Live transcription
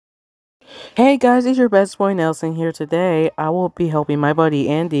Hey guys, it's your best boy Nelson here today. I will be helping my buddy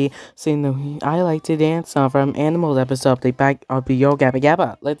Andy sing the I Like to Dance song from Animals episode. They back I'll be yo Gabba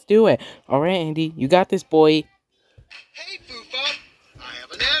Gabba. Let's do it. Alright, Andy, you got this, boy. Hey, Foofa, I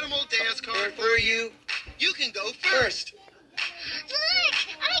have an animal dance card for you. You can go first. Look,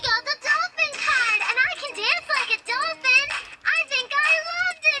 I got the dolphin card, and I can dance like a dolphin. I think I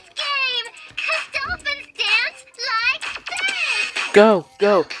love this game, 'cause dolphins dance like this. Go,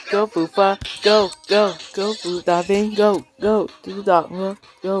 Foofa. Go, Foo Dolphin. Go to the dolphin.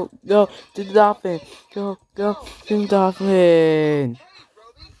 Go to the dolphin. Go to the dolphin. Hey,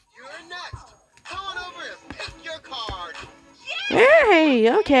 Roby, you're next. Come on over and pick your card.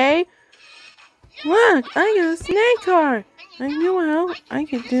 Hey, okay. Look, I got a snake card. I know how I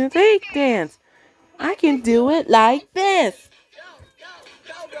can do a snake dance. I can do it like this.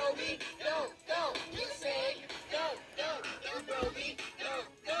 Go, Roby. Go, do the snake. Go, Roby.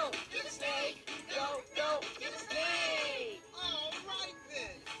 Go, do the snake. Go, do the snake. All right,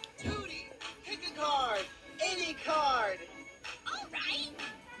 then. Tootie, pick a card. Any card. All right.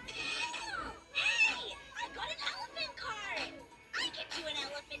 Hey, I got an elephant card. I can do an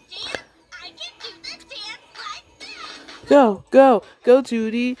elephant dance. I can do the dance like this. Go,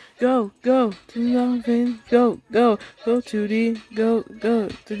 Tootie. Go to the elephant. Go, Tootie. Go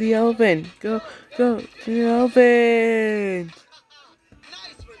to the elephant. Go to the elephant.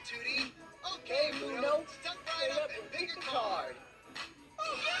 Nice one, Tootie. Okay, Muno, step right up and pick a card.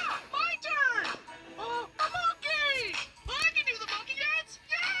 Oh yeah, my turn! Oh, a monkey! I can do the monkey dance!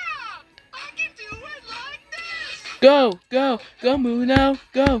 Yeah! I can do it like this! Go, Muno.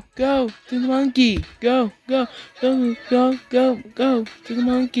 Go to the monkey. Go to the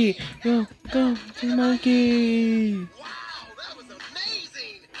monkey. Go to the monkey. Wow, that was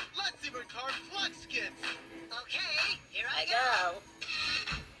amazing. Let's see what card Flux gets. Okay, here I go.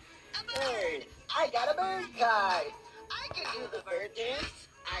 A bird. I got a bird card. I can do the bird dance.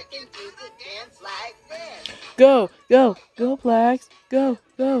 I can do the dance like this. Go, Flax. Go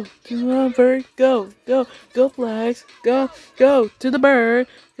to the bird. Go, Flax. Go to the bird.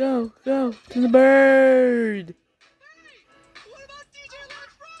 Go to the bird. What about DJ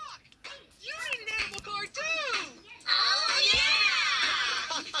Let's Rock? You need an animal card too! Oh,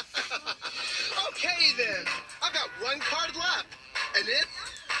 yeah! Okay, then. I've got one card left, and it's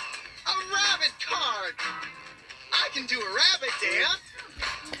a rabbit card. I can do a rabbit dance.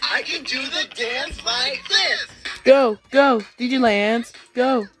 I can do the dance like this. Go, DJ Lance.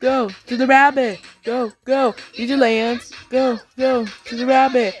 Go to the rabbit. Go, DJ Lance. Go to the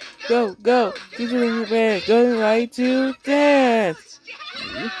rabbit. Go, DJ Rabbit. Go right to dance.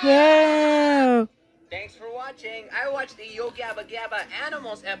 Yeah. Thanks for watching. I watched the Yo Gabba Gabba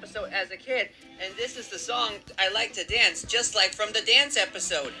Animals episode as a kid, and this is the song I like to dance, just like from the dance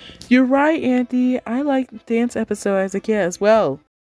episode. You're right, Andy. I like dance episode as a kid as well.